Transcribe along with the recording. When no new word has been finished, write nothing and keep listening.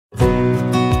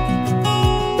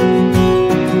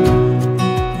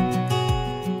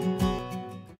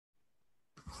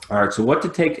All right, so what to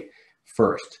take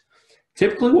first?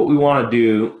 Typically what we want to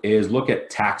do is look at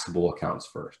taxable accounts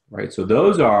first, right? So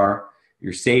those are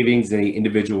your savings and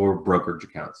individual brokerage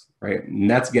accounts, right? And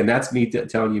that's me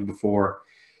telling you before.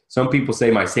 Some people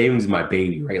say my savings is my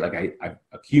baby, right? Like I've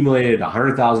accumulated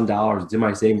 $100,000. It's in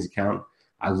my savings account.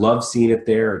 I love seeing it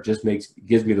there. It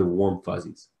gives me the warm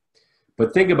fuzzies.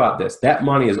 But think about this. That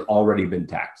money has already been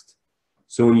taxed.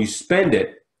 So when you spend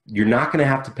it, you're not going to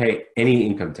have to pay any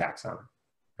income tax on it,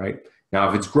 right? Now,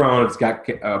 if it's grown, it's got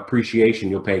appreciation,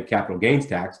 you'll pay capital gains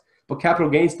tax. But capital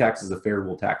gains tax is a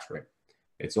favorable tax rate.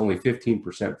 It's only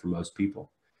 15% for most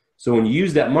people. So when you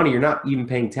use that money, you're not even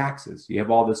paying taxes. You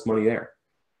have all this money there.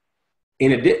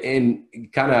 And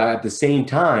kind of at the same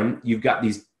time, you've got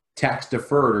these tax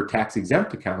deferred or tax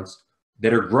exempt accounts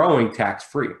that are growing tax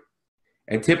free.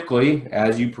 And typically,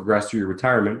 as you progress through your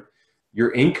retirement,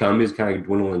 your income is kind of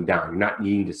dwindling down. You're not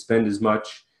needing to spend as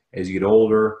much as you get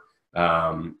older.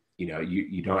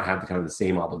 You don't have the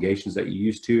same obligations that you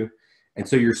used to. And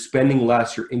so you're spending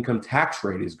less, your income tax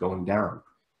rate is going down.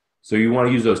 So you want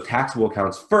to use those taxable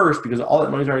accounts first because all that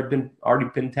money's already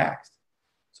been taxed.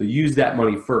 So use that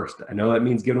money first. I know that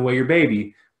means giving away your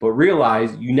baby, but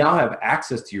realize you now have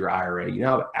access to your IRA. You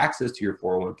now have access to your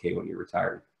 401k when you're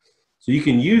retired. So you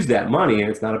can use that money and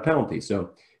it's not a penalty.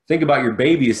 So think about your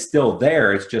baby is still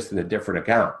there. It's just in a different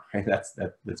account, right? That's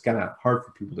kind of hard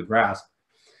for people to grasp.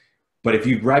 But if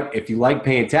you like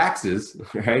paying taxes,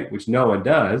 right, which no one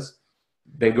does,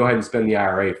 then go ahead and spend the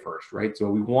IRA first, right? So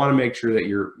we want to make sure that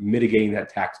you're mitigating that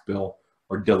tax bill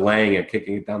or delaying it,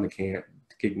 kicking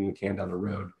the can down the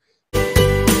road